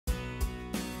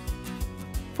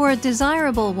For a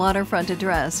desirable waterfront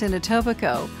address in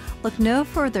Etobicoke, look no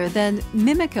further than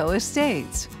Mimico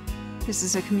Estates. This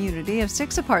is a community of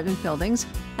 6 apartment buildings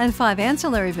and 5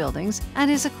 ancillary buildings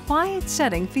and is a quiet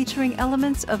setting featuring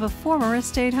elements of a former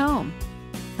estate home.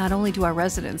 Not only do our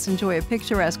residents enjoy a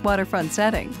picturesque waterfront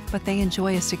setting, but they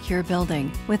enjoy a secure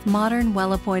building with modern,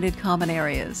 well-appointed common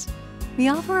areas. We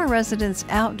offer our residents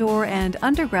outdoor and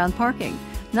underground parking,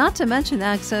 not to mention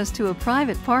access to a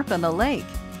private park on the lake.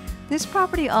 This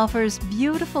property offers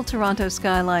beautiful Toronto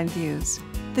skyline views,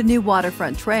 the new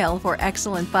waterfront trail for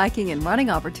excellent biking and running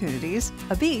opportunities,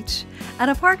 a beach,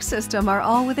 and a park system are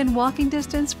all within walking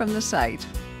distance from the site.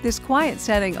 This quiet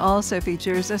setting also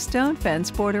features a stone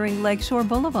fence bordering Lake Shore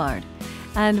Blvd,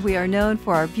 and we are known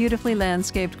for our beautifully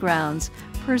landscaped grounds,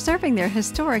 preserving their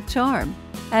historic charm,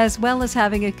 as well as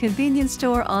having a convenience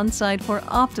store on site for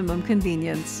optimum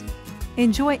convenience.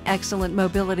 Enjoy excellent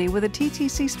mobility with a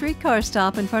TTC streetcar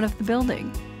stop in front of the building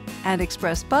and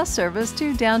express bus service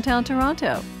to downtown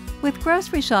Toronto. With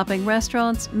grocery shopping,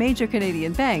 restaurants, major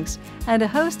Canadian banks, and a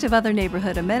host of other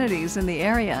neighborhood amenities in the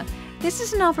area, this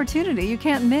is an opportunity you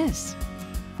can't miss.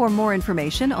 For more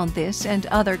information on this and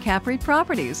other CapREIT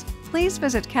properties, please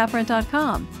visit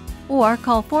caprent.com or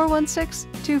call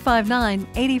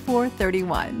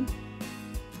 416-259-8431.